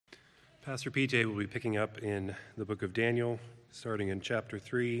Pastor PJ will be picking up in the book of Daniel, starting in chapter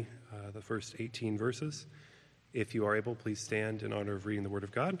 3, the first 18 verses. If you are able, please stand in honor of reading the Word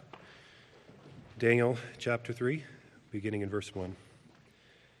of God. Daniel chapter 3, beginning in verse 1.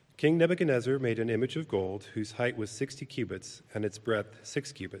 King Nebuchadnezzar made an image of gold whose height was 60 cubits and its breadth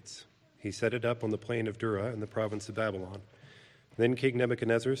 6 cubits. He set it up on the plain of Dura in the province of Babylon. Then King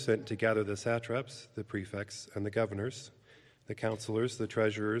Nebuchadnezzar sent to gather the satraps, the prefects, and the governors, the counselors, the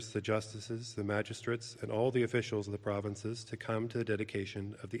treasurers, the justices, the magistrates, and all the officials of the provinces to come to the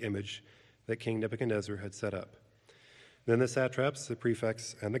dedication of the image that King Nebuchadnezzar had set up. Then the satraps, the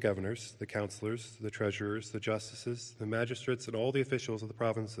prefects, and the governors, the counselors, the treasurers, the justices, the magistrates, and all the officials of the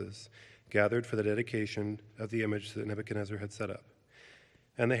provinces gathered for the dedication of the image that Nebuchadnezzar had set up.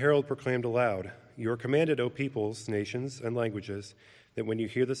 And the herald proclaimed aloud, "You are commanded, O peoples, nations, and languages, that when you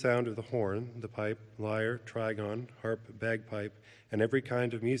hear the sound of the horn, the pipe, lyre, trigon, harp, bagpipe, and every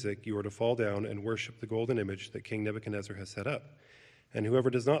kind of music, you are to fall down and worship the golden image that King Nebuchadnezzar has set up. And whoever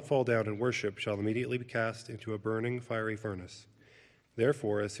does not fall down and worship shall immediately be cast into a burning fiery furnace."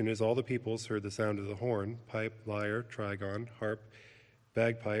 Therefore, as soon as all the peoples heard the sound of the horn, pipe, lyre, trigon, harp,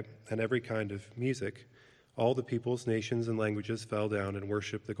 bagpipe, and every kind of music, all the peoples, nations, and languages fell down and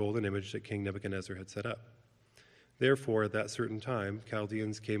worshiped the golden image that King Nebuchadnezzar had set up. Therefore, at that certain time,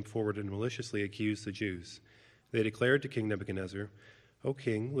 Chaldeans came forward and maliciously accused the Jews. They declared to King Nebuchadnezzar, "O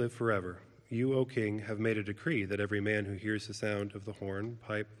king, live forever. You, O king, have made a decree that every man who hears the sound of the horn,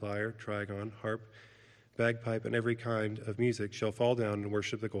 pipe, lyre, trigon, harp, bagpipe, and every kind of music shall fall down and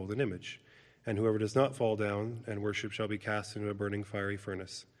worship the golden image. And whoever does not fall down and worship shall be cast into a burning fiery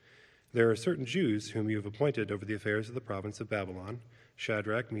furnace. There are certain Jews whom you have appointed over the affairs of the province of Babylon,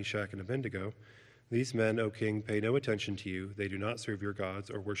 Shadrach, Meshach, and Abednego. These men, O king, pay no attention to you. They do not serve your gods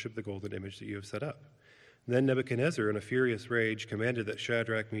or worship the golden image that you have set up." Then Nebuchadnezzar, in a furious rage, commanded that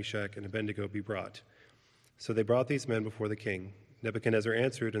Shadrach, Meshach, and Abednego be brought. So they brought these men before the king. Nebuchadnezzar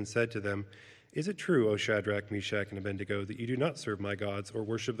answered and said to them, "Is it true, O Shadrach, Meshach, and Abednego, that you do not serve my gods or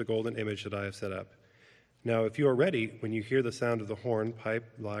worship the golden image that I have set up? Now, if you are ready, when you hear the sound of the horn,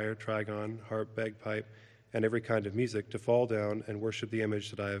 pipe, lyre, trigon, harp, bagpipe, and every kind of music, to fall down and worship the image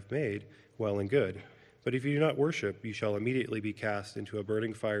that I have made, well and good. But if you do not worship, you shall immediately be cast into a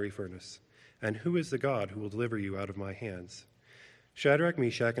burning fiery furnace. And who is the God who will deliver you out of my hands?" Shadrach,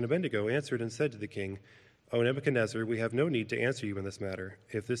 Meshach, and Abednego answered and said to the king, "O Nebuchadnezzar, we have no need to answer you in this matter.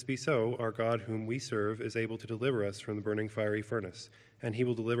 If this be so, our God whom we serve is able to deliver us from the burning fiery furnace, and he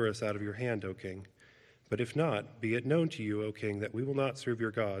will deliver us out of your hand, O king. But if not, be it known to you, O king, that we will not serve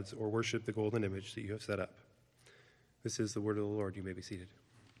your gods or worship the golden image that you have set up." This is the word of the Lord. You may be seated.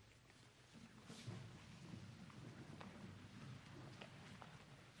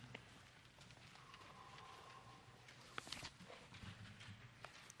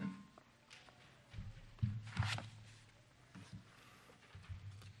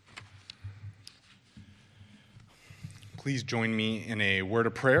 Please join me in a word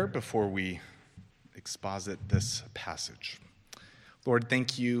of prayer before we exposit this passage. Lord,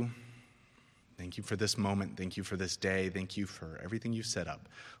 thank you. Thank you for this moment. Thank you for this day. Thank you for everything you've set up.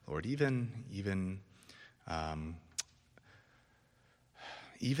 Lord, even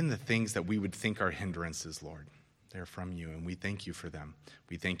the things that we would think are hindrances, Lord, they're from you, and we thank you for them.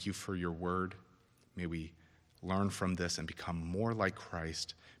 We thank you for your word. May we learn from this and become more like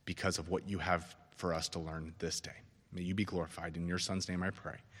Christ because of what you have for us to learn this day. May you be glorified. In your son's name I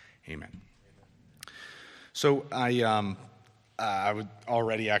pray. Amen. So I would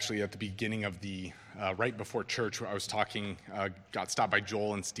already actually at the beginning of the, right before church, I was talking, got stopped by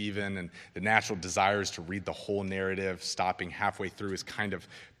Joel and Stephen, and the natural desires to read the whole narrative, stopping halfway through is kind of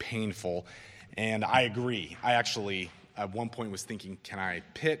painful. And I agree. I actually, at one point was thinking, can I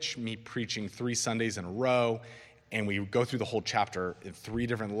pitch me preaching 3 Sundays in a row? And we go through the whole chapter in 3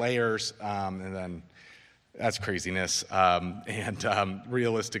 different layers, and then that's craziness, and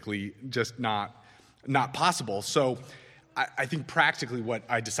realistically just not possible. So I think practically what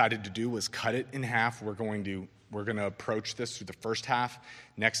I decided to do was cut it in half. We're going to approach this through the first half.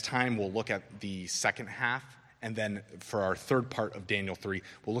 Next time we'll look at the second half, and then for our third part of Daniel 3,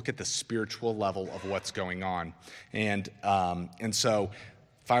 we'll look at the spiritual level of what's going on. And so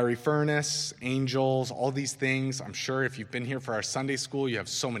fiery furnace, angels, all these things. I'm sure if you've been here for our Sunday school, you have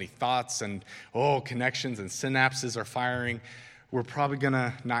so many thoughts and, connections and synapses are firing. We're probably going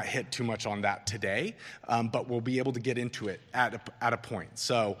to not hit too much on that today, but we'll be able to get into it at a point.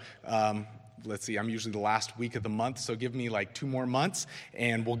 So let's see, I'm usually the last week of the month, so give me like 2 more months,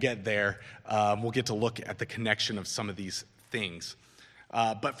 and we'll get there. We'll get to look at the connection of some of these things.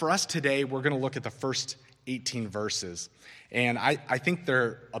 But for us today, we're going to look at the first 18 verses. And I think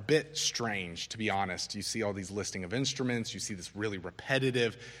they're a bit strange, to be honest. You see all these listing of instruments. You see this really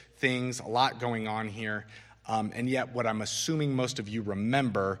repetitive things, a lot going on here. And yet what I'm assuming most of you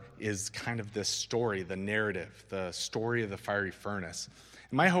remember is kind of this story, the narrative, the story of the fiery furnace.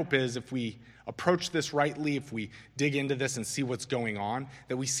 And my hope is if we approach this rightly, if we dig into this and see what's going on,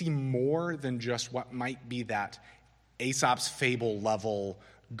 that we see more than just what might be that Aesop's fable level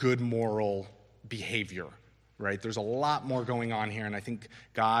good moral behavior, right? There's a lot more going on here, and I think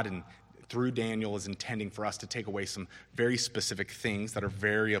God and through Daniel is intending for us to take away some very specific things that are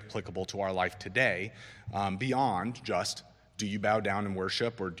very applicable to our life today, beyond just, do you bow down and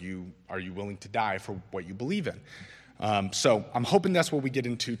worship, or are you willing to die for what you believe in? So I'm hoping that's what we get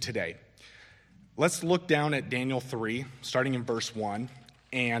into today. Let's look down at Daniel 3, starting in verse 1,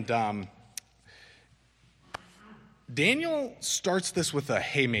 and Daniel starts this with a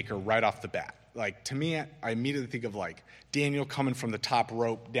haymaker right off the bat. Like, to me, I immediately think of, like, Daniel coming from the top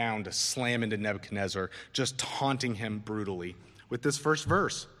rope down to slam into Nebuchadnezzar, just taunting him brutally with this first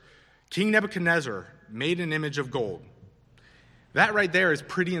verse. King Nebuchadnezzar made an image of gold. That right there is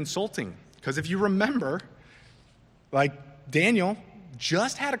pretty insulting, because if you remember, like, Daniel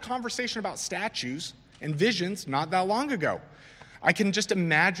just had a conversation about statues and visions not that long ago. I can just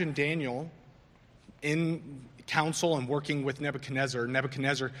imagine Daniel in council and working with Nebuchadnezzar.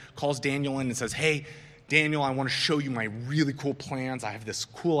 Nebuchadnezzar calls Daniel in and says, hey, Daniel, I want to show you my really cool plans. I have this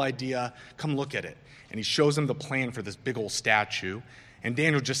cool idea. Come look at it. And he shows him the plan for this big old statue. And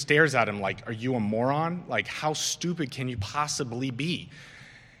Daniel just stares at him like, are you a moron? Like, how stupid can you possibly be?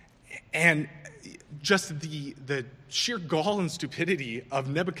 And just the sheer gall and stupidity of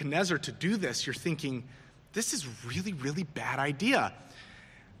Nebuchadnezzar to do this, you're thinking, this is really, really bad idea.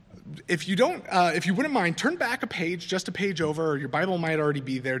 If you wouldn't mind, turn back a page, just a page over, or your Bible might already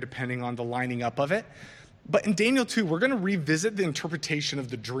be there depending on the lining up of it. But in Daniel 2, we're going to revisit the interpretation of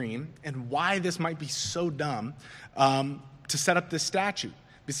the dream and why this might be so dumb to set up this statue.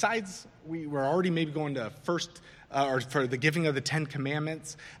 Besides, we're already maybe going to or for the giving of the 10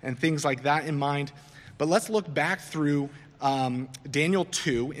 Commandments and things like that in mind. But let's look back through Daniel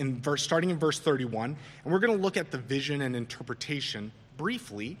 2, starting in verse 31, and we're going to look at the vision and interpretation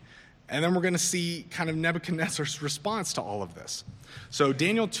briefly, and then we're going to see kind of Nebuchadnezzar's response to all of this. So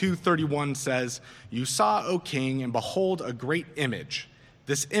Daniel 2:31 says, "You saw, O king, and behold, a great image.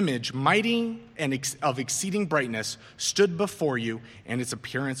 This image, mighty and of exceeding brightness, stood before you, and its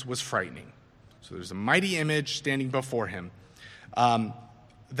appearance was frightening." So there's a mighty image standing before him.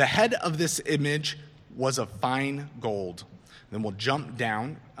 The head of this image was of fine gold. Then we'll jump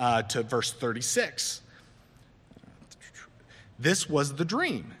down to verse 36. This was the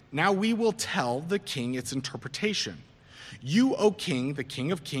dream. Now we will tell the king its interpretation. You, O king, the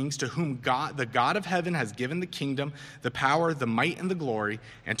King of kings, to whom God, the God of heaven, has given the kingdom, the power, the might, and the glory,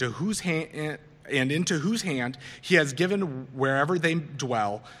 and into whose hand he has given wherever they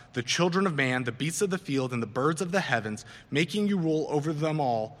dwell, the children of man, the beasts of the field, and the birds of the heavens, making you rule over them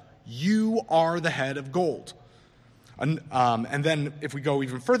all. You are the head of gold. And then if we go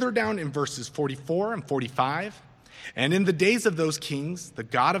even further down in verses 44 and 45, and in the days of those kings, the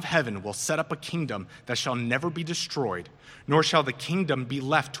God of heaven will set up a kingdom that shall never be destroyed, nor shall the kingdom be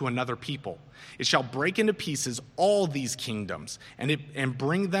left to another people. It shall break into pieces all these kingdoms and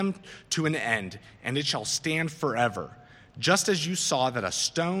bring them to an end, and it shall stand forever. Just as you saw that a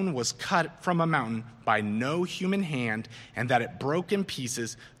stone was cut from a mountain by no human hand, and that it broke in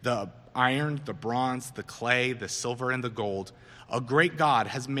pieces the iron, the bronze, the clay, the silver, and the gold, a great God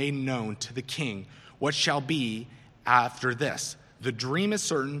has made known to the king what shall be after this. The dream is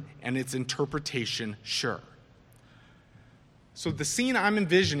certain, and its interpretation sure. So the scene I'm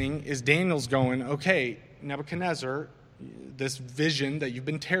envisioning is Daniel's going, okay, Nebuchadnezzar, this vision that you've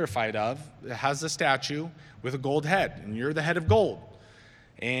been terrified of, it has a statue with a gold head, and you're the head of gold.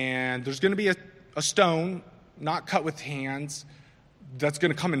 And there's going to be a stone, not cut with hands, that's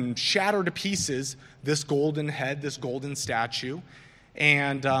going to come and shatter to pieces this golden head, this golden statue.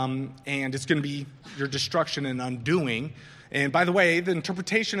 And it's going to be your destruction and undoing. And by the way, the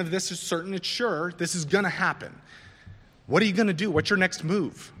interpretation of this is certain, it's sure, this is going to happen. What are you going to do? What's your next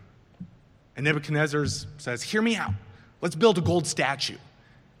move? And Nebuchadnezzar says, hear me out. Let's build a gold statue.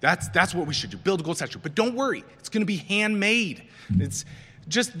 That's what we should do, build a gold statue. But don't worry, it's going to be handmade. It's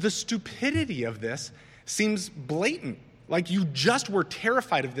just the stupidity of this seems blatant. Like you just were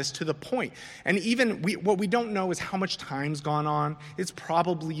terrified of this to the point. And even what we don't know is how much time's gone on. It's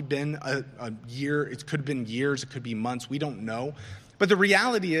probably been a year. It could have been years. It could be months. We don't know. But the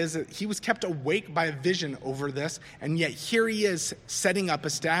reality is that he was kept awake by a vision over this, and yet here he is setting up a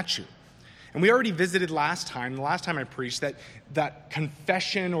statue. And we already visited the last time I preached, that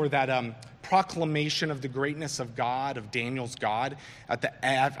confession or that proclamation of the greatness of God, of Daniel's God,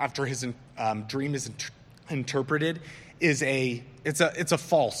 after his dream is interpreted, it's a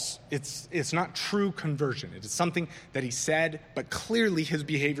false. It's not true conversion. It is something that he said, but clearly his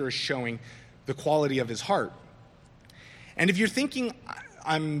behavior is showing the quality of his heart. And if you're thinking,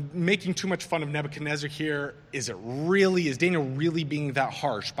 I'm making too much fun of Nebuchadnezzar here, is Daniel really being that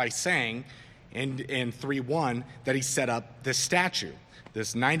harsh by saying in 3:1 that he set up this statue,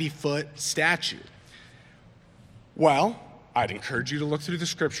 this 90-foot statue? Well, I'd encourage you to look through the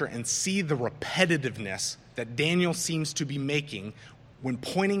scripture and see the repetitiveness that Daniel seems to be making when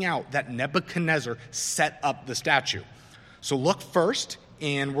pointing out that Nebuchadnezzar set up the statue. So look first,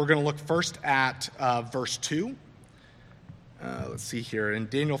 and we're going to look first at verse 2. Let's see here. In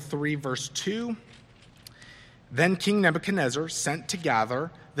Daniel 3, verse 2, then King Nebuchadnezzar sent to gather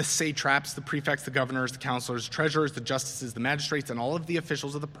the satraps, the prefects, the governors, the counselors, the treasurers, the justices, the magistrates, and all of the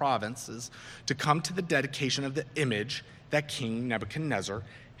officials of the provinces to come to the dedication of the image that King Nebuchadnezzar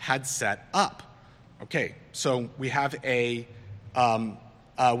had set up. Okay, so we have it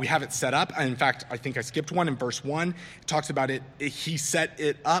set up. In fact, I think I skipped one in verse 1. It talks about it. He set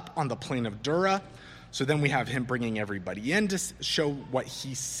it up on the plain of Dura. So then we have him bringing everybody in to show what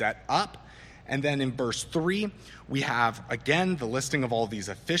he set up. And then in verse 3, we have, again, the listing of all these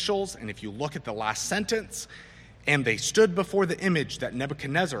officials. And if you look at the last sentence, and they stood before the image that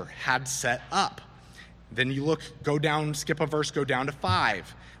Nebuchadnezzar had set up. Then you skip a verse, go down to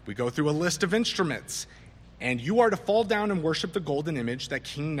 5. We go through a list of instruments. And you are to fall down and worship the golden image that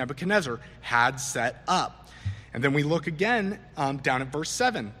King Nebuchadnezzar had set up. And then we look again down at verse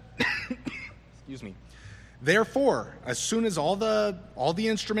 7. Excuse me. Therefore, as soon as all the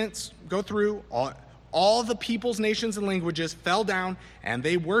instruments go through, all the peoples, nations, and languages fell down, and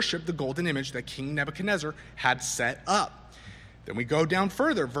they worshiped the golden image that King Nebuchadnezzar had set up. Then we go down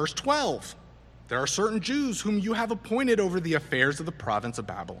further, verse 12. There are certain Jews whom you have appointed over the affairs of the province of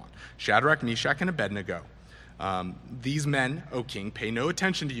Babylon, Shadrach, Meshach, and Abednego. These men, O king, pay no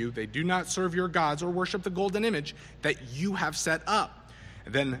attention to you. They do not serve your gods or worship the golden image that you have set up.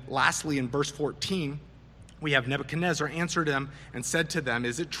 And then lastly, in verse 14, we have Nebuchadnezzar answered him and said to them,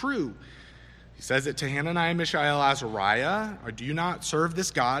 is it true? He says it to Hananiah, Mishael, Azariah, or do you not serve this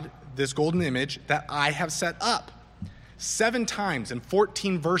God, this golden image that I have set up? 7 times in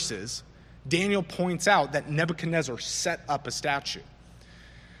 14 verses, Daniel points out that Nebuchadnezzar set up a statue.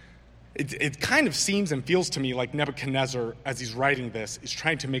 It kind of seems and feels to me like Nebuchadnezzar, as he's writing this, is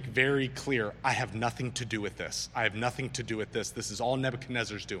trying to make very clear, I have nothing to do with this. I have nothing to do with this. This is all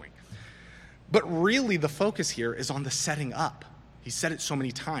Nebuchadnezzar's doing. But really, the focus here is on the setting up. He said it so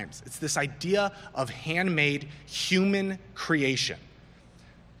many times. It's this idea of handmade human creation.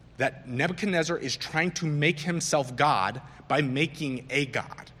 That Nebuchadnezzar is trying to make himself God by making a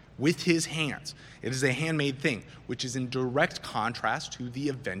god with his hands. It is a handmade thing, which is in direct contrast to the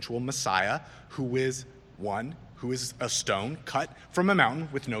eventual Messiah, who is a stone cut from a mountain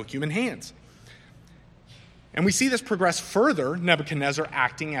with no human hands. And we see this progress further, Nebuchadnezzar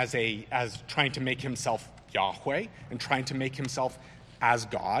acting as trying to make himself Yahweh and trying to make himself as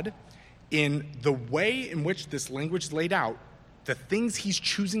God. In the way in which this language is laid out, the things he's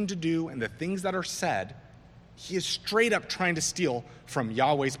choosing to do and the things that are said, he is straight up trying to steal from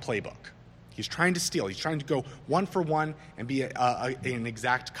Yahweh's playbook. He's trying to steal. He's trying to go one for one and be an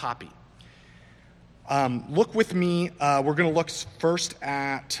exact copy. Look with me. We're going to look first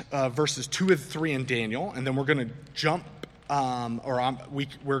at verses 2 and 3 in Daniel, and then we're going to jump,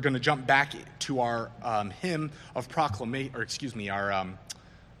 we're going to jump back to our hymn of proclamation, our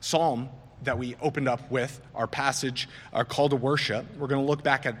psalm that we opened up with, our passage, our call to worship. We're going to look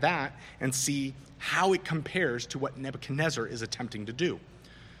back at that and see how it compares to what Nebuchadnezzar is attempting to do.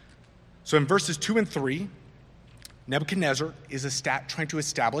 So in verses 2 and 3, Nebuchadnezzar is trying to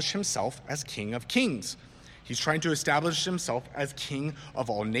establish himself as king of kings. He's trying to establish himself as king of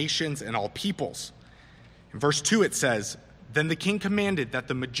all nations and all peoples. In verse 2 it says, then the king commanded that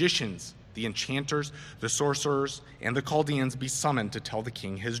the magicians, the enchanters, the sorcerers, and the Chaldeans be summoned to tell the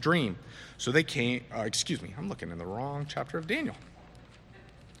king his dream. So they came, I'm looking in the wrong chapter of Daniel.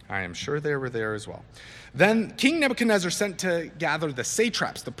 I am sure they were there as well. Then King Nebuchadnezzar sent to gather the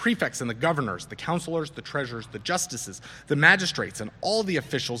satraps, the prefects, and the governors, the counselors, the treasurers, the justices, the magistrates, and all the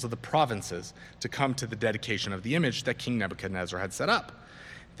officials of the provinces to come to the dedication of the image that King Nebuchadnezzar had set up.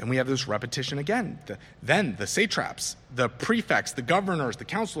 Then we have this repetition again. Then the satraps, the prefects, the governors, the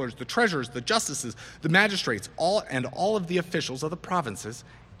counselors, the treasurers, the justices, the magistrates, all of the officials of the provinces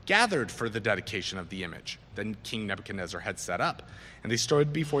gathered for the dedication of the image that King Nebuchadnezzar had set up. And they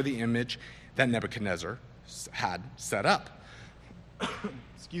stood before the image that Nebuchadnezzar had set up.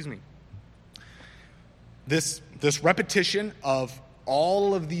 Excuse me. This repetition of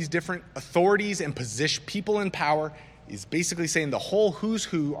all of these different authorities and people in power is basically saying the whole who's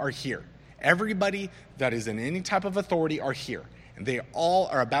who are here. Everybody that is in any type of authority are here. And they all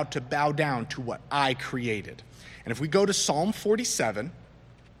are about to bow down to what I created. And if we go to Psalm 47,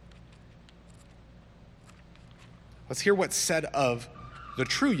 let's hear what's said of the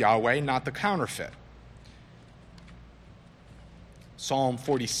true Yahweh, not the counterfeit. Psalm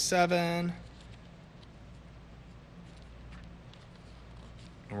 47.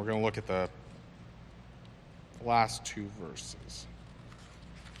 And we're going to look at the last two verses.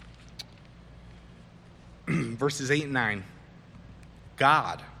 Verses 8 and 9.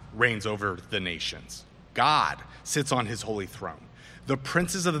 God reigns over the nations. God sits on his holy throne. The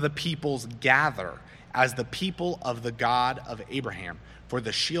princes of the peoples gather as the people of the God of Abraham, for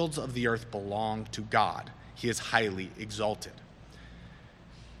the shields of the earth belong to God. He is highly exalted.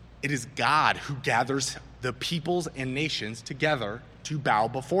 It is God who gathers the peoples and nations together to bow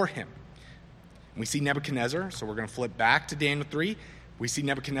before him. We see Nebuchadnezzar, so we're going to flip back to Daniel 3. We see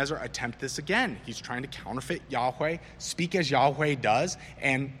Nebuchadnezzar attempt this again. He's trying to counterfeit Yahweh, speak as Yahweh does,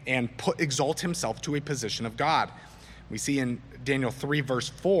 and exalt himself to a position of God. We see in Daniel 3, verse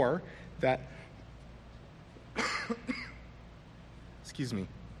 4, that, excuse me,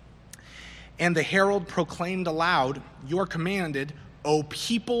 and the herald proclaimed aloud, you are commanded, O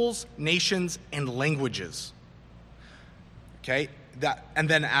peoples, nations, and languages. Okay, and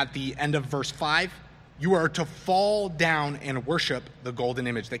then at the end of verse 5, you are to fall down and worship the golden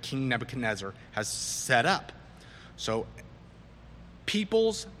image that King Nebuchadnezzar has set up. So,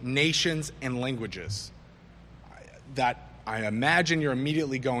 peoples, nations, and languages. That I imagine you're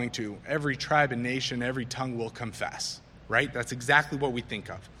immediately going to every tribe and nation, every tongue will confess, right? That's exactly what we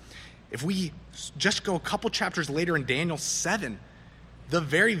think of. If we just go a couple chapters later in Daniel 7, the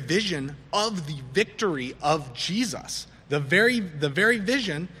very vision of the victory of Jesus, the very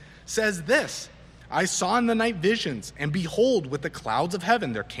vision says this, I saw in the night visions, and behold, with the clouds of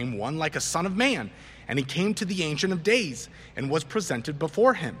heaven there came one like a son of man, and he came to the Ancient of Days, and was presented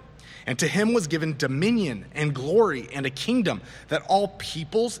before him. And to him was given dominion and glory and a kingdom, that all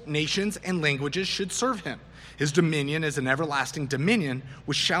peoples, nations, and languages should serve him. His dominion is an everlasting dominion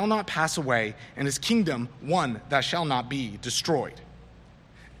which shall not pass away, and his kingdom one that shall not be destroyed.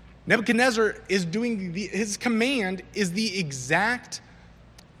 Nebuchadnezzar is doing his command is the exact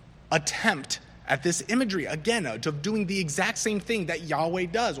attempt at this imagery, again, of doing the exact same thing that Yahweh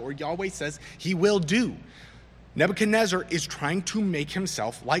does, or Yahweh says he will do. Nebuchadnezzar is trying to make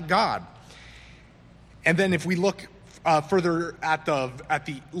himself like God. And then if we look further at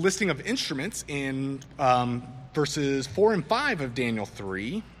the listing of instruments in verses 4 and 5 of Daniel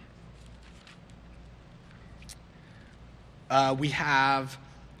 3, we have,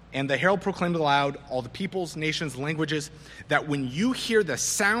 and the herald proclaimed aloud, all the peoples, nations, languages, that when you hear the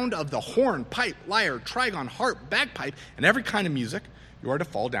sound of the horn, pipe, lyre, trigon, harp, bagpipe, and every kind of music, you are to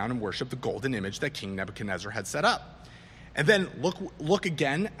fall down and worship the golden image that King Nebuchadnezzar had set up. And then look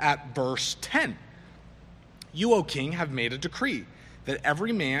again at verse 10. You, O king, have made a decree that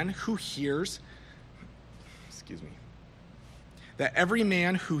every man who hears, every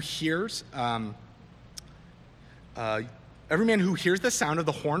man who hears the sound of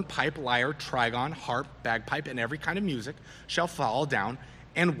the horn, pipe, lyre, trigon, harp, bagpipe, and every kind of music shall fall down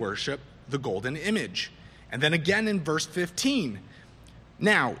and worship the golden image. And then again in verse 15,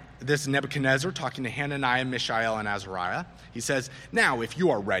 now, this Nebuchadnezzar talking to Hananiah, Mishael, and Azariah, he says, now, if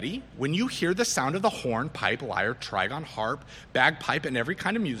you are ready, when you hear the sound of the horn, pipe, lyre, trigon, harp, bagpipe, and every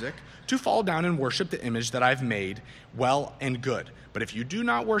kind of music, to fall down and worship the image that I've made, well and good. But if you do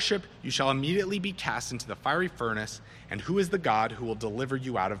not worship, you shall immediately be cast into the fiery furnace, and who is the God who will deliver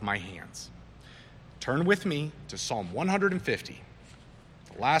you out of my hands? Turn with me to Psalm 150,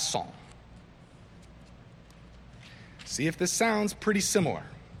 the last psalm. See if this sounds pretty similar.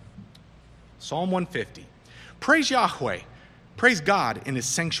 Psalm 150. Praise Yahweh. Praise God in his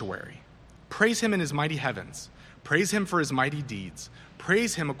sanctuary. Praise him in his mighty heavens. Praise him for his mighty deeds.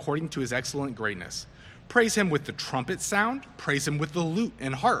 Praise him according to his excellent greatness. Praise him with the trumpet sound. Praise him with the lute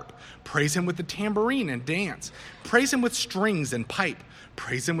and harp. Praise him with the tambourine and dance. Praise him with strings and pipe.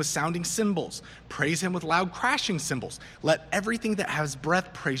 Praise him with sounding cymbals. Praise him with loud crashing cymbals. Let everything that has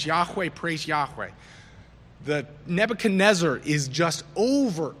breath praise Yahweh. Praise Yahweh. The Nebuchadnezzar is just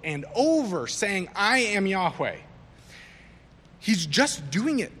over and over saying, I am Yahweh. He's just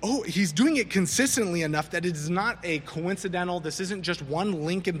doing it. He's doing it consistently enough that it is not a coincidental, this isn't just one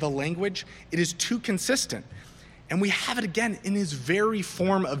link in the language. It is too consistent. And we have it again in his very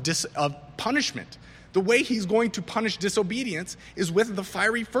form of punishment. The way he's going to punish disobedience is with the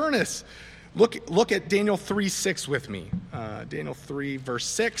fiery furnace. Look at Daniel 3:6 with me. Daniel 3, verse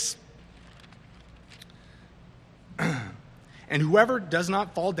 6. And whoever does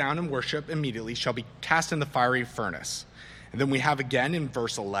not fall down and worship immediately shall be cast in the fiery furnace. And then we have again in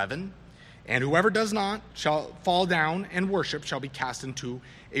verse 11, and whoever does not shall fall down and worship shall be cast into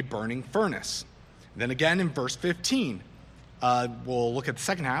a burning furnace. And then again in verse 15, we'll look at the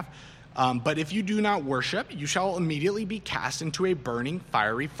second half. But if you do not worship, you shall immediately be cast into a burning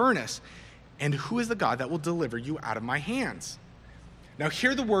fiery furnace. And who is the God that will deliver you out of my hands? Now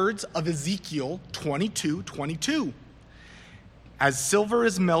hear the words of Ezekiel 22:22. As silver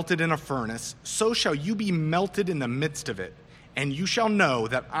is melted in a furnace, so shall you be melted in the midst of it, and you shall know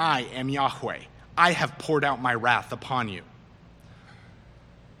that I am Yahweh. I have poured out my wrath upon you.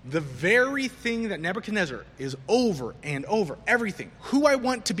 The very thing that Nebuchadnezzar is over and over, everything, who I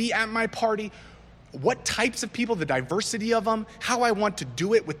want to be at my party, what types of people, the diversity of them, how I want to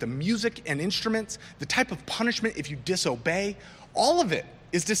do it with the music and instruments, the type of punishment if you disobey, all of it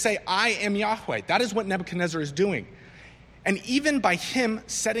is to say, I am Yahweh. That is what Nebuchadnezzar is doing. And even by him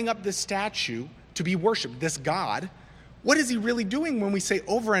setting up this statue to be worshipped, this God, what is he really doing when we say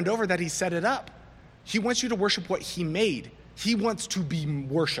over and over that he set it up? He wants you to worship what he made. He wants to be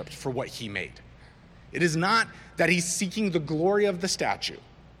worshipped for what he made. It is not that he's seeking the glory of the statue.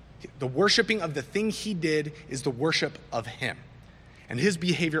 The worshiping of the thing he did is the worship of him. And his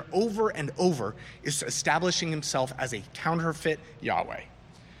behavior over and over is establishing himself as a counterfeit Yahweh.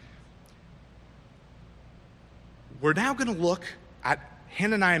 We're now going to look at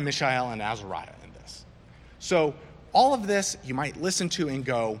Hananiah, Mishael, and Azariah in this. So all of this you might listen to and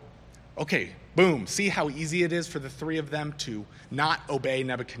go, okay, boom, see how easy it is for the three of them to not obey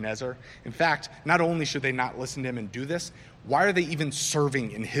Nebuchadnezzar? In fact, not only should they not listen to him and do this, why are they even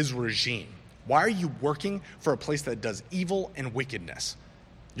serving in his regime? Why are you working for a place that does evil and wickedness?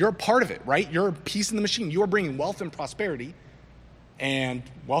 You're a part of it, right? You're a piece in the machine. You are bringing wealth and prosperity. And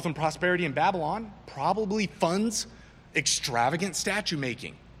wealth and prosperity in Babylon probably funds extravagant statue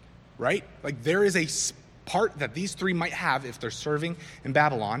making, right? Like there is a part that these three might have if they're serving in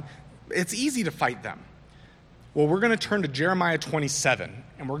Babylon. It's easy to fight them. Well, we're going to turn to Jeremiah 27,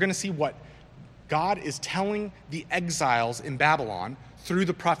 and we're going to see what God is telling the exiles in Babylon through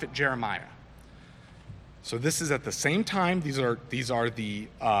the prophet Jeremiah. So this is at the same time. These are the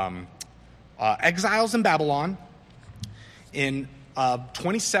exiles in Babylon. In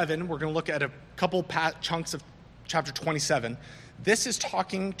 27, we're going to look at a couple chunks of chapter 27. This is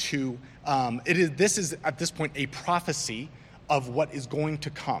talking to, this is at this point a prophecy of what is going to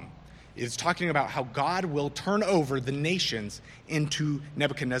come. It's talking about how God will turn over the nations into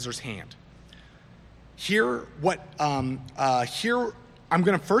Nebuchadnezzar's hand. Here I'm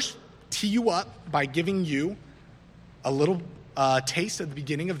going to first tee you up by giving you a little taste at the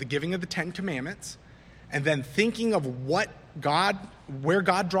beginning of the giving of the Ten Commandments, and then thinking of where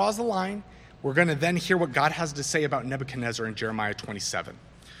God draws the line. We're going to then hear what God has to say about Nebuchadnezzar in Jeremiah 27.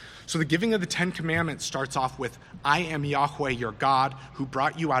 So the giving of the Ten Commandments starts off with, I am Yahweh your God, who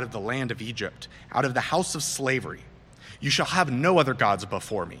brought you out of the land of Egypt, out of the house of slavery. You shall have no other gods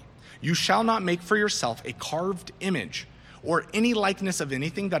before me. You shall not make for yourself a carved image, or any likeness of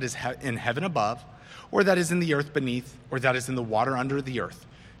anything that is in heaven above, or that is in the earth beneath, or that is in the water under the earth.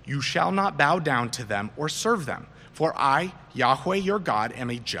 You shall not bow down to them or serve them, for I, Yahweh your God, am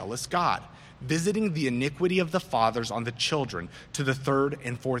a jealous God, visiting the iniquity of the fathers on the children to the third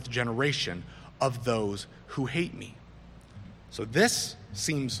and fourth generation of those who hate me. So this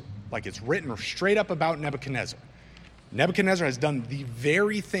seems like it's written straight up about Nebuchadnezzar. Nebuchadnezzar has done the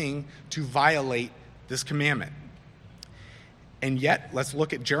very thing to violate this commandment. And yet, let's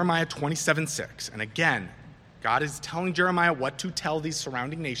look at Jeremiah 27:6. And again, God is telling Jeremiah what to tell these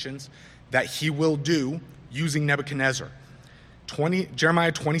surrounding nations that he will do using Nebuchadnezzar.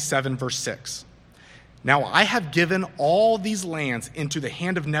 Jeremiah 27, verse 6. Now I have given all these lands into the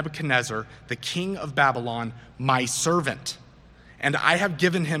hand of Nebuchadnezzar, the king of Babylon, my servant. And I have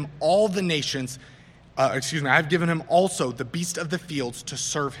given him all the nations, I have given him also the beasts of the fields to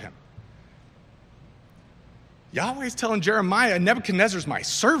serve him. Yahweh is telling Jeremiah, Nebuchadnezzar's my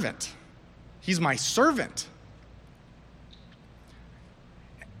servant. He's my servant.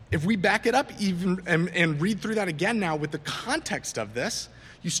 If we back it up even and read through that again now with the context of this,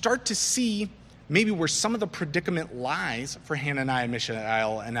 you start to see maybe where some of the predicament lies for Hananiah,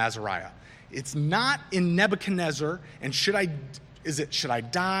 Mishael, and Azariah. It's not in Nebuchadnezzar and should I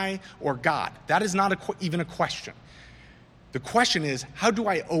die or God? That is not even a question. The question is, how do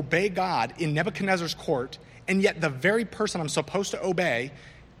I obey God in Nebuchadnezzar's court and yet the very person I'm supposed to obey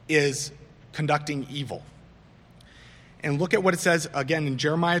is conducting evil. And look at what it says again in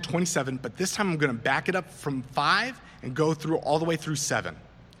Jeremiah 27, but this time I'm going to back it up from 5 and go through all the way through 7.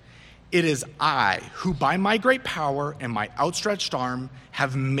 It is I who by my great power and my outstretched arm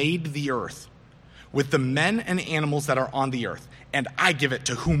have made the earth with the men and animals that are on the earth, and I give it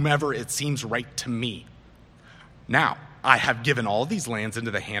to whomever it seems right to me. Now, I have given all these lands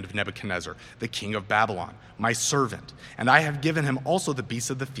into the hand of Nebuchadnezzar, the king of Babylon, my servant, and I have given him also the beasts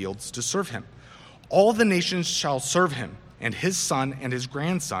of the fields to serve him. All the nations shall serve him, and his son and his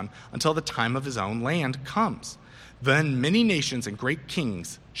grandson, until the time of his own land comes. Then many nations and great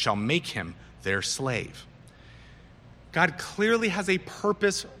kings shall make him their slave. God clearly has a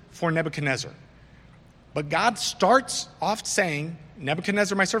purpose for Nebuchadnezzar. But God starts off saying,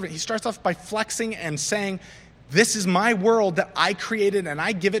 Nebuchadnezzar, my servant, he starts off by flexing and saying, this is my world that I created, and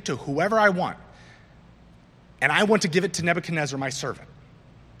I give it to whoever I want. And I want to give it to Nebuchadnezzar, my servant.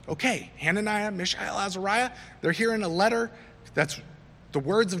 Okay, Hananiah, Mishael, Azariah, they're hearing a letter that's the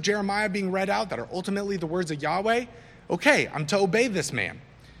words of Jeremiah being read out that are ultimately the words of Yahweh. Okay, I'm to obey this man.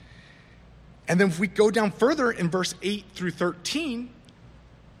 And then if we go down further in verse 8 through 13,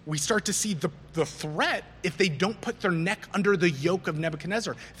 we start to see the threat if they don't put their neck under the yoke of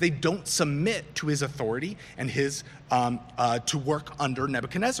Nebuchadnezzar, if they don't submit to his authority and his to work under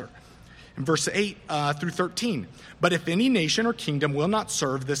Nebuchadnezzar. In verse 8 through 13, but if any nation or kingdom will not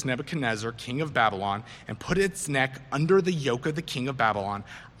serve this Nebuchadnezzar, king of Babylon, and put its neck under the yoke of the king of Babylon,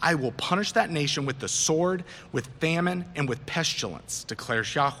 I will punish that nation with the sword, with famine, and with pestilence,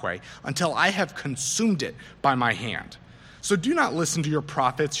 declares Yahweh, until I have consumed it by my hand. So do not listen to your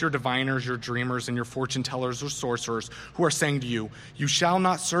prophets, your diviners, your dreamers, and your fortune tellers or sorcerers who are saying to you, you shall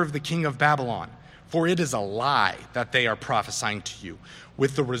not serve the king of Babylon. For it is a lie that they are prophesying to you,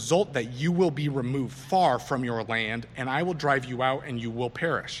 with the result that you will be removed far from your land, and I will drive you out, and you will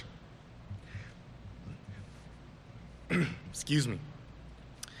perish. Excuse me.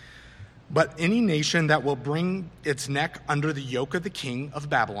 But any nation that will bring its neck under the yoke of the king of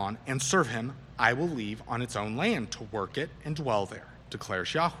Babylon and serve him, I will leave on its own land to work it and dwell there,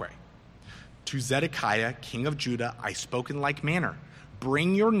 declares Yahweh. To Zedekiah, king of Judah, I spoke in like manner.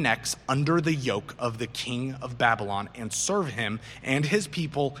 Bring your necks under the yoke of the king of Babylon and serve him and his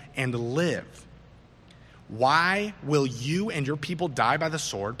people and live. Why will you and your people die by the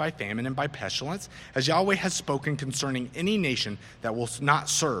sword, by famine, and by pestilence, as Yahweh has spoken concerning any nation that will not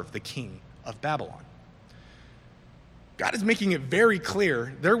serve the king of Babylon? God is making it very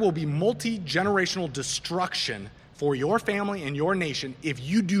clear there will be multi-generational destruction for your family and your nation if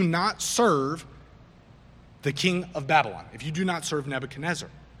you do not serve the king of Babylon, if you do not serve Nebuchadnezzar.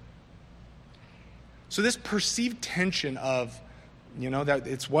 So this perceived tension of, that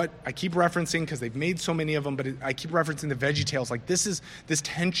it's what I keep referencing because they've made so many of them, but I keep referencing the VeggieTales. Like this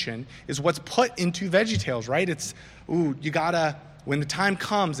tension is what's put into VeggieTales, right? It's, you gotta, when the time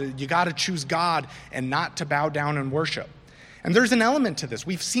comes, you gotta choose God and not to bow down and worship. And there's an element to this.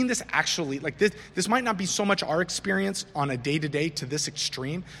 We've seen this actually, like this might not be so much our experience on a day-to-day to this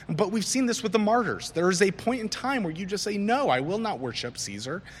extreme, but we've seen this with the martyrs. There is a point in time where you just say, no, I will not worship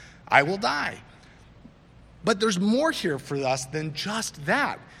Caesar. I will die. But there's more here for us than just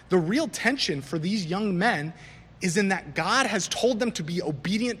that. The real tension for these young men is in that God has told them to be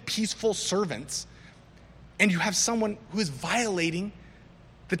obedient, peaceful servants, and you have someone who is violating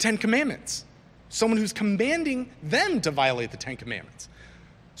the Ten Commandments. Someone who's commanding them to violate the Ten Commandments.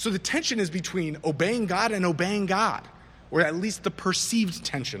 So the tension is between obeying God and obeying God, or at least the perceived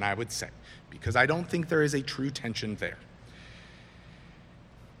tension, I would say, because I don't think there is a true tension there.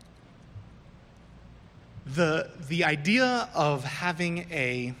 The idea of having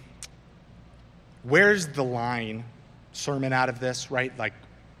a where's the line sermon out of this, right? Like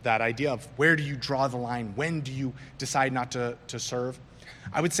that idea of where do you draw the line? When do you decide not to serve?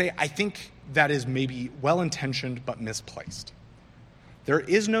 I would say I think that is maybe well-intentioned but misplaced. There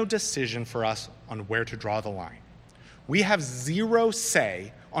is no decision for us on where to draw the line. We have zero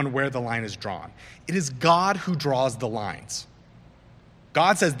say on where the line is drawn. It is God who draws the lines.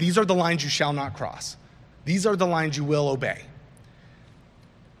 God says, these are the lines you shall not cross. These are the lines you will obey.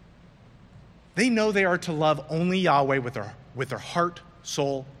 They know they are to love only Yahweh with their heart,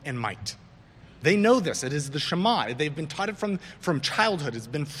 soul, and might. They know this. It is the Shema. They've been taught it from childhood. It's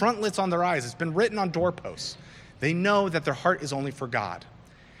been frontlets on their eyes. It's been written on doorposts. They know that their heart is only for God.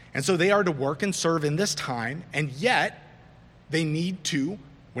 And so they are to work and serve in this time, and yet they need to,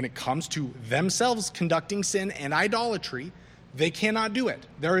 when it comes to themselves conducting sin and idolatry, they cannot do it.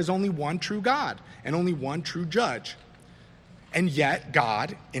 There is only one true God and only one true judge. And yet,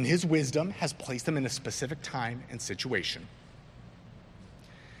 God, in his wisdom, has placed them in a specific time and situation.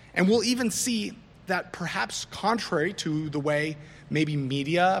 And we'll even see that perhaps contrary to the way maybe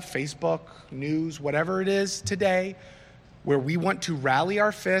media, Facebook, news, whatever it is today, where we want to rally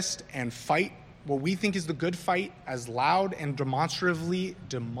our fist and fight what we think is the good fight as loud and demonstrably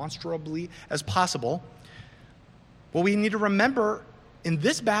as possible, what we need to remember in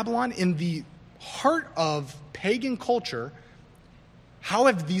this Babylon, in the heart of pagan culture, how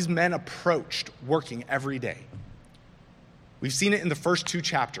have these men approached working every day? We've seen it in the first 2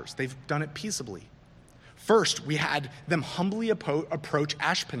 chapters. They've done it peaceably. First, we had them humbly approach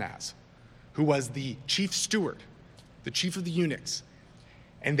Ashpenaz, who was the chief steward, the chief of the eunuchs.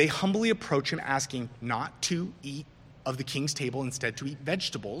 And they humbly approach him, asking not to eat of the king's table, instead to eat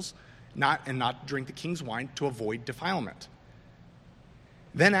vegetables, not drink the king's wine, to avoid defilement.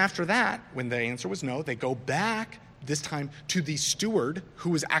 Then after that, when the answer was no, they go back, this time to the steward,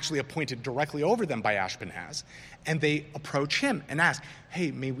 who was actually appointed directly over them by Ashpenaz, and they approach him and ask, hey,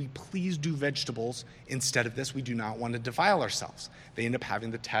 may we please do vegetables instead of this? We do not want to defile ourselves. They end up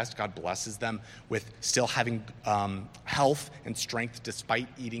having the test. God blesses them with still having health and strength despite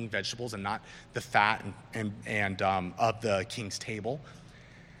eating vegetables and not the fat and of the king's table.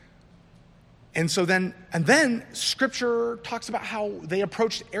 And then Scripture talks about how they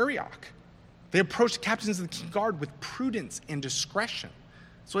approached Arioch. They approached the captains of the king guard with prudence and discretion.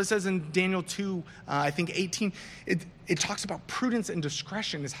 So it says in Daniel 2, I think 18, it talks about prudence and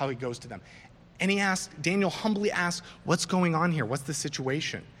discretion is how he goes to them. And Daniel humbly asks, what's going on here? What's the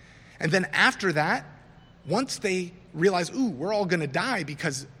situation? And then after that, once they realize, we're all going to die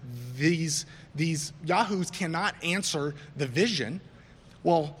because these yahoos cannot answer the vision,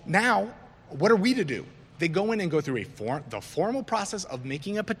 well, now, what are we to do? They go in and go through the formal process of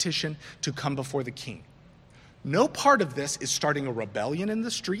making a petition to come before the king. No part of this is starting a rebellion in the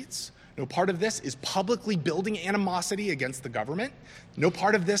streets. No part of this is publicly building animosity against the government. No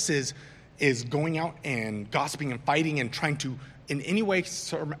part of this is going out and gossiping and fighting and trying to in any way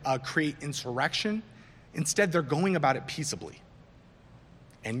create insurrection. Instead, they're going about it peaceably.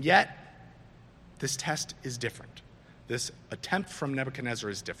 And yet, this test is different. This attempt from Nebuchadnezzar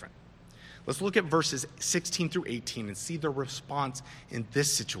is different. Let's look at verses 16 through 18 and see their response in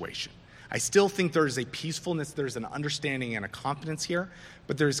this situation. I still think there is a peacefulness, there's an understanding and a confidence here,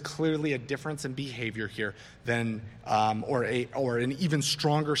 but there is clearly a difference in behavior here than, or an even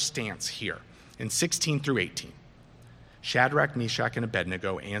stronger stance here in 16 through 18. Shadrach, Meshach, and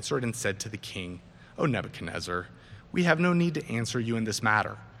Abednego answered and said to the king, O Nebuchadnezzar, we have no need to answer you in this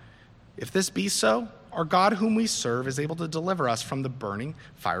matter. If this be so, our God whom we serve is able to deliver us from the burning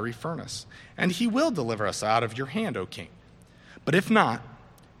fiery furnace, and he will deliver us out of your hand, O king. But if not,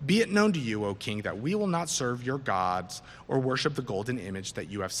 be it known to you, O king, that we will not serve your gods or worship the golden image that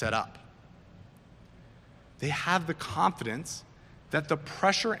you have set up. They have the confidence that the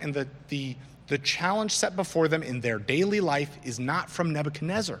pressure and the challenge set before them in their daily life is not from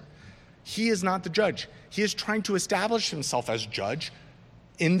Nebuchadnezzar. He is not the judge. He is trying to establish himself as judge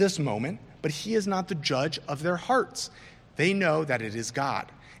in this moment, but he is not the judge of their hearts. They know that it is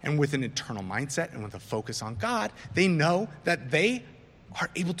God. And with an eternal mindset and with a focus on God, they know that they are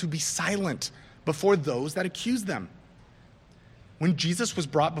able to be silent before those that accuse them. When Jesus was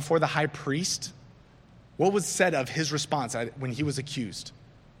brought before the high priest, what was said of his response when he was accused?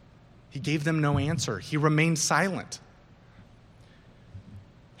 He gave them no answer. He remained silent.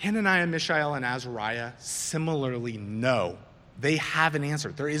 Hananiah, Mishael, and Azariah similarly know. They have an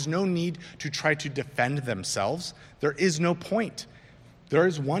answer. There is no need to try to defend themselves. There is no point. There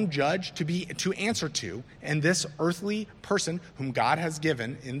is one judge to answer to, and this earthly person whom God has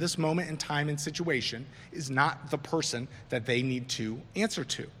given in this moment in time and situation is not the person that they need to answer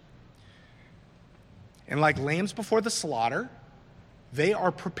to. And like lambs before the slaughter, they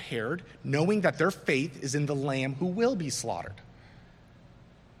are prepared, knowing that their faith is in the Lamb who will be slaughtered.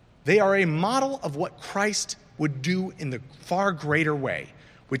 They are a model of what Christ would do in the far greater way,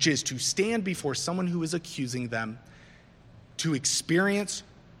 which is to stand before someone who is accusing them, to experience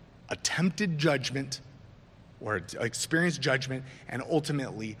attempted judgment or experience judgment and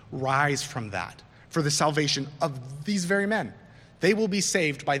ultimately rise from that for the salvation of these very men. They will be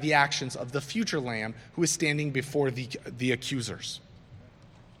saved by the actions of the future Lamb who is standing before the accusers.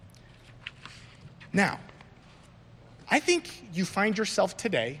 Now, I think you find yourself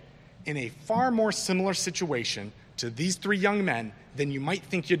today in a far more similar situation to these three young men than you might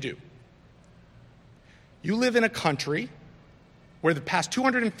think you do. You live in a country where the past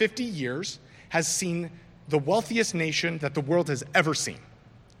 250 years has seen the wealthiest nation that the world has ever seen.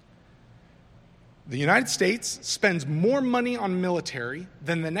 The United States spends more money on military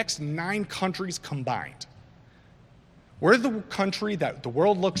than the next 9 countries combined. We're the country that the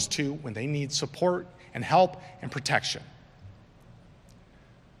world looks to when they need support and help and protection.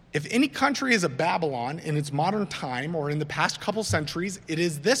 If any country is a Babylon in its modern time or in the past couple centuries, it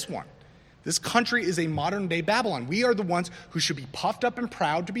is this one. This country is a modern-day Babylon. We are the ones who should be puffed up and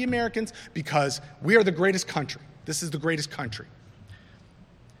proud to be Americans because we are the greatest country. This is the greatest country.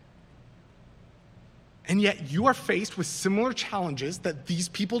 And yet you are faced with similar challenges that these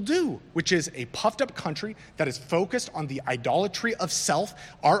people do, which is a puffed-up country that is focused on the idolatry of self,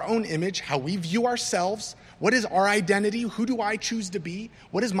 our own image, how we view ourselves. What is our identity? Who do I choose to be?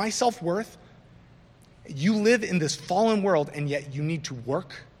 What is my self-worth? You live in this fallen world, and yet you need to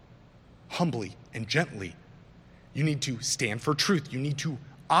work humbly and gently. You need to stand for truth. You need to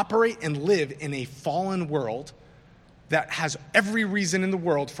operate and live in a fallen world that has every reason in the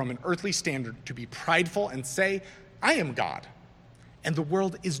world from an earthly standard to be prideful and say, I am God. And the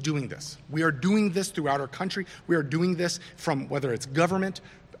world is doing this. We are doing this throughout our country. We are doing this from whether it's government,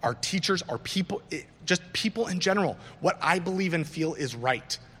 our teachers, our people, just people in general. What I believe and feel is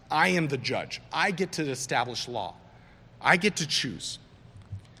right. I am the judge. I get to establish law. I get to choose.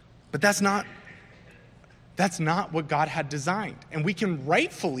 But that's not what God had designed. And we can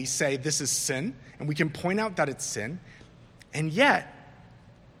rightfully say this is sin, and we can point out that it's sin. And yet,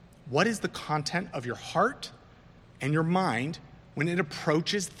 what is the content of your heart and your mind when it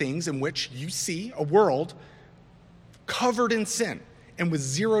approaches things in which you see a world covered in sin and with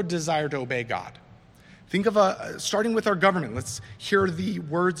zero desire to obey God? Think of starting with our government. Let's hear the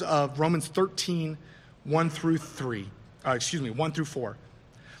words of Romans 13, 1 through 4.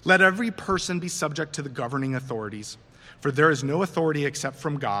 Let every person be subject to the governing authorities, for there is no authority except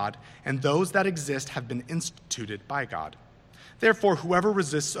from God, and those that exist have been instituted by God. Therefore, whoever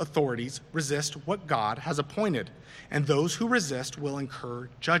resists authorities resists what God has appointed, and those who resist will incur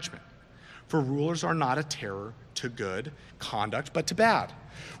judgment. For rulers are not a terror to good conduct, but to bad.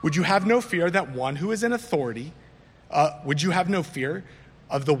 Would you have no fear that one who is in authority? Would you have no fear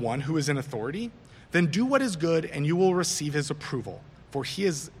of the one who is in authority? Then do what is good, and you will receive his approval, for he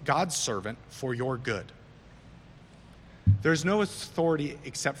is God's servant for your good. There's no authority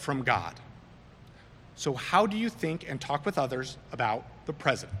except from God. So how do you think and talk with others about the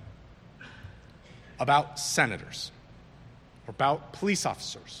president, about senators, about police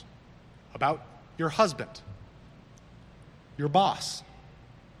officers, about your husband, your boss?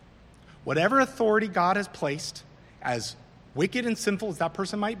 Whatever authority God has placed, as wicked and sinful as that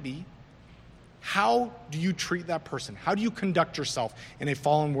person might be, how do you treat that person? How do you conduct yourself in a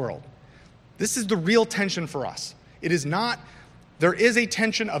fallen world? This is the real tension for us. It is not, there is a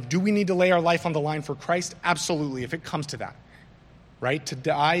tension of, do we need to lay our life on the line for Christ? Absolutely, if it comes to that, right? To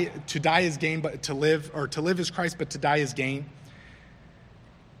die is gain, but to live is Christ, but to die is gain.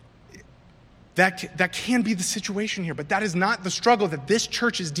 That can be the situation here, but that is not the struggle that this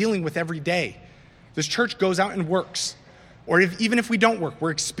church is dealing with every day. This church goes out and works. Or even if we don't work,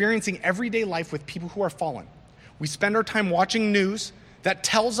 we're experiencing everyday life with people who are fallen. We spend our time watching news that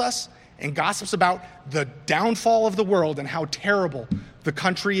tells us and gossips about the downfall of the world and how terrible the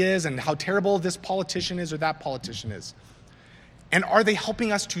country is and how terrible this politician is or that politician is. And are they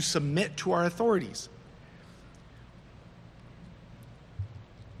helping us to submit to our authorities?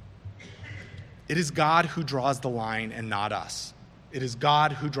 It is God who draws the line and not us. It is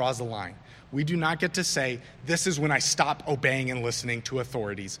God who draws the line. We do not get to say, this is when I stop obeying and listening to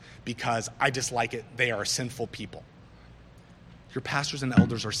authorities because I dislike it. They are sinful people. Your pastors and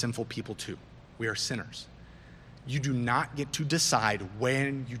elders are sinful people too. We are sinners. You do not get to decide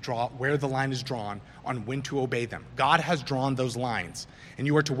where the line is drawn on when to obey them. God has drawn those lines, and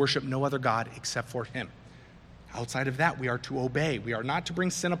you are to worship no other God except for him. Outside of that, we are to obey. We are not to bring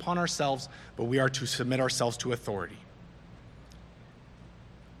sin upon ourselves, but we are to submit ourselves to authority.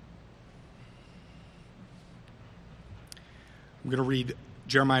 I'm going to read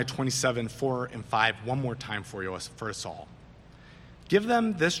Jeremiah 27, 4 and 5 one more time for us all. Give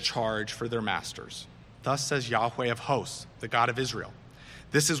them this charge for their masters. Thus says Yahweh of hosts, the God of Israel.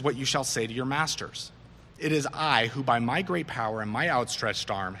 This is what you shall say to your masters. It is I who by my great power and my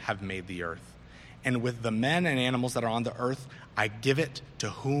outstretched arm have made the earth. And with the men and animals that are on the earth, I give it to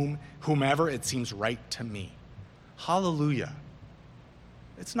whomever it seems right to me. Hallelujah.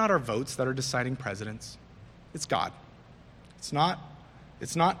 It's not our votes that are deciding presidents. It's God. It's not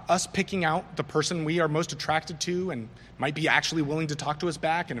us picking out the person we are most attracted to and might be actually willing to talk to us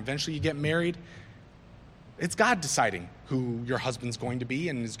back and eventually you get married. It's God deciding who your husband's going to be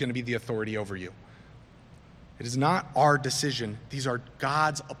and is going to be the authority over you. It is not our decision. These are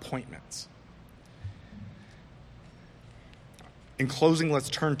God's appointments. In closing,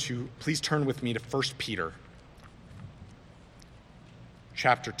 please turn with me to 1 Peter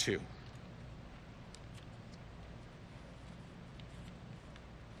chapter 2.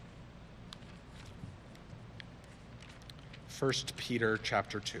 1 Peter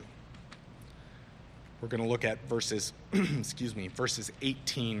chapter 2. We're going to look at verses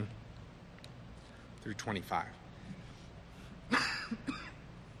 18 through 25.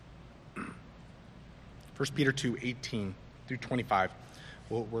 1 Peter 2, 18 through 25.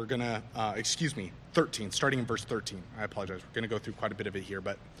 Well, we're going to, 13, starting in verse 13. I apologize. We're going to go through quite a bit of it here,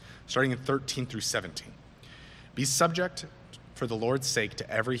 but starting in 13 through 17. Be subject for the Lord's sake to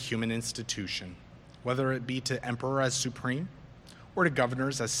every human institution, whether it be to emperor as supreme, or to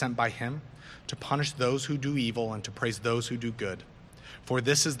governors as sent by him, to punish those who do evil and to praise those who do good. For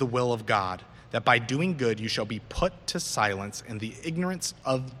this is the will of God, that by doing good you shall be put to silence in the ignorance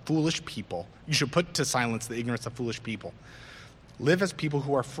of foolish people. You should put to silence the ignorance of foolish people. Live as people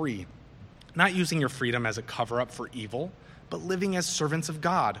who are free, not using your freedom as a cover-up for evil, but living as servants of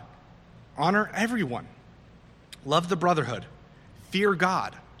God. Honor everyone. Love the brotherhood. Fear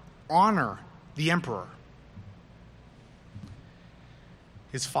God. Honor the emperor.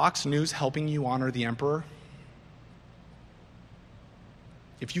 Is Fox News helping you honor the emperor?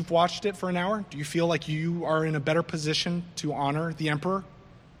 If you've watched it for an hour, do you feel like you are in a better position to honor the emperor?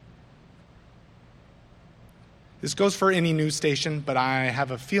 This goes for any news station, but I have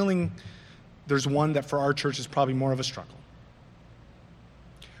a feeling there's one that for our church is probably more of a struggle.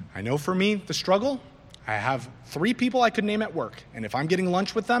 I know for me, the struggle, I have 3 people I could name at work, and if I'm getting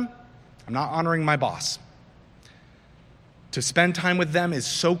lunch with them, I'm not honoring my boss. To spend time with them is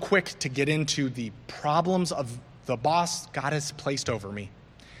so quick to get into the problems of the boss God has placed over me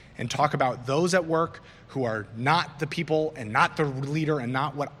and talk about those at work who are not the people and not the leader and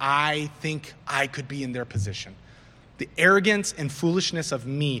not what I think I could be in their position. The arrogance and foolishness of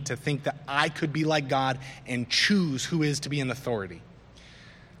me to think that I could be like God and choose who is to be in authority.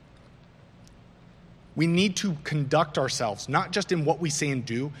 We need to conduct ourselves, not just in what we say and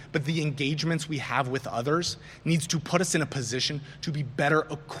do, but the engagements we have with others needs to put us in a position to be better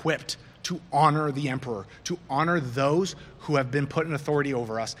equipped to honor the emperor, to honor those who have been put in authority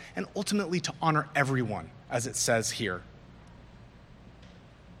over us, and ultimately to honor everyone, as it says here.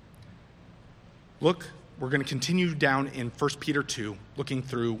 Look, we're going to continue down in 1 Peter 2, looking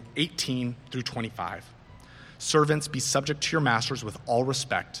through 18 through 25. Servants, be subject to your masters with all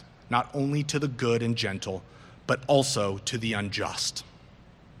respect, not only to the good and gentle, but also to the unjust.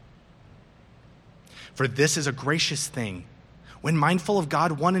 For this is a gracious thing. When mindful of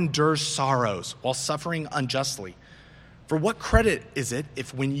God, one endures sorrows while suffering unjustly. For what credit is it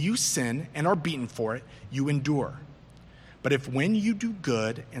if when you sin and are beaten for it, you endure? But if when you do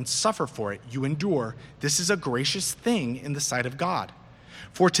good and suffer for it, you endure, this is a gracious thing in the sight of God.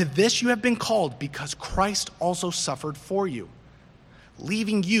 For to this you have been called, because Christ also suffered for you,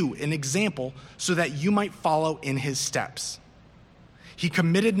 leaving you an example so that you might follow in his steps. He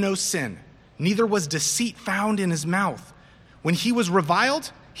committed no sin, neither was deceit found in his mouth. When he was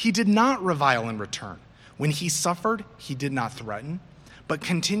reviled, he did not revile in return. When he suffered, he did not threaten, but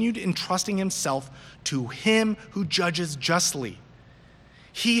continued entrusting himself to him who judges justly.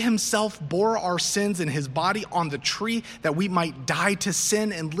 He himself bore our sins in his body on the tree that we might die to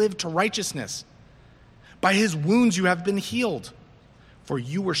sin and live to righteousness. By his wounds you have been healed. For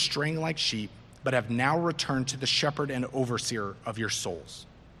you were straying like sheep, but have now returned to the shepherd and overseer of your souls.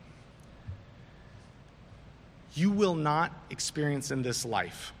 You will not experience in this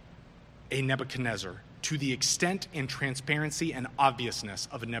life a Nebuchadnezzar to the extent and transparency and obviousness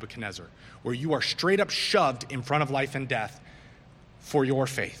of a Nebuchadnezzar, where you are straight up shoved in front of life and death for your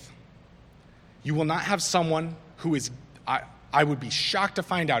faith. You will not have someone who is, I would be shocked to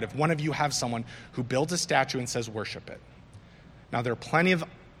find out if one of you have someone who builds a statue and says, worship it. Now, there are plenty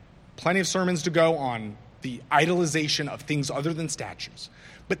of sermons to go on the idolization of things other than statues.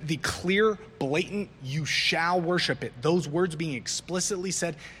 But the clear, blatant, you shall worship it, those words being explicitly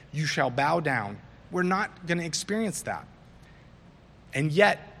said, you shall bow down, we're not going to experience that. And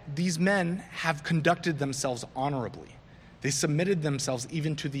yet, these men have conducted themselves honorably. They submitted themselves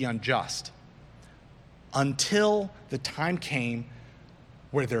even to the unjust until the time came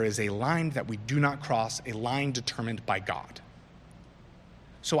where there is a line that we do not cross, a line determined by God.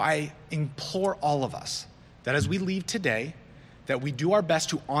 So I implore all of us that as we leave today, that we do our best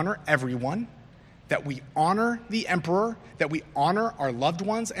to honor everyone, that we honor the emperor, that we honor our loved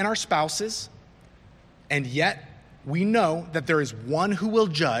ones and our spouses, and yet we know that there is one who will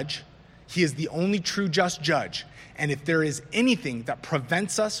judge. He is the only true just judge. And if there is anything that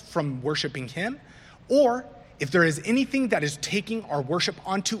prevents us from worshiping him, or if there is anything that is taking our worship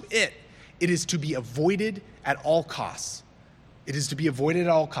onto it, it is to be avoided at all costs. It is to be avoided at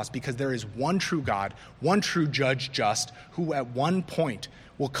all costs because there is one true God, one true judge just, who at one point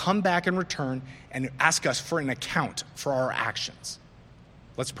will come back and return and ask us for an account for our actions.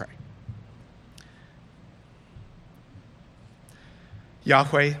 Let's pray.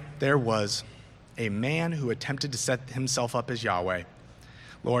 Yahweh, there was a man who attempted to set himself up as Yahweh,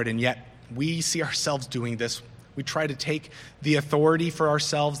 Lord, and yet we see ourselves doing this. We try to take the authority for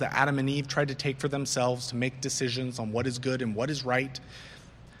ourselves that Adam and Eve tried to take for themselves to make decisions on what is good and what is right.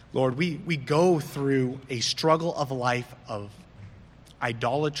 Lord, we go through a struggle of life of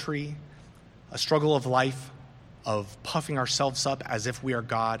idolatry, a struggle of life of puffing ourselves up as if we are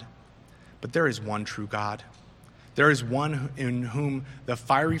God. But there is one true God. There is one in whom the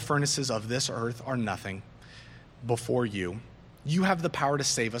fiery furnaces of this earth are nothing before you. You have the power to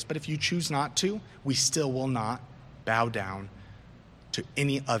save us, but if you choose not to, we still will not bow down to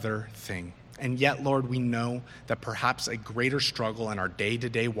any other thing. And yet, Lord, we know that perhaps a greater struggle in our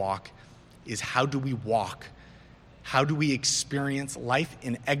day-to-day walk is how do we walk? How do we experience life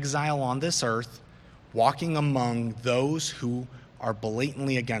in exile on this earth, walking among those who are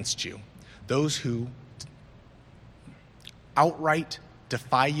blatantly against you, those who outright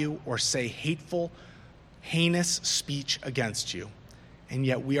defy you or say hateful, heinous speech against you, and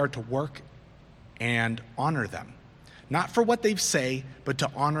yet we are to work and honor them. Not for what they say, but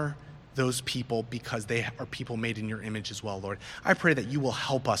to honor those people because they are people made in your image as well, Lord. I pray that you will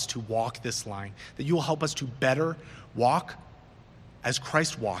help us to walk this line, that you will help us to better walk as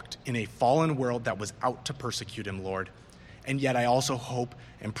Christ walked in a fallen world that was out to persecute him, Lord. And yet I also hope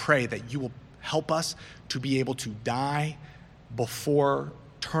and pray that you will help us to be able to die before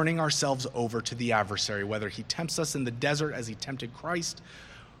turning ourselves over to the adversary, whether he tempts us in the desert as he tempted Christ,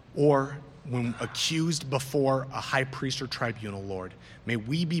 or when accused before a high priest or tribunal, Lord. May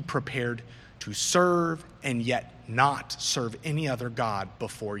we be prepared to serve and yet not serve any other God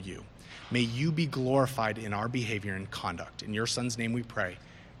before you. May you be glorified in our behavior and conduct. In your Son's name we pray.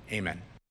 Amen.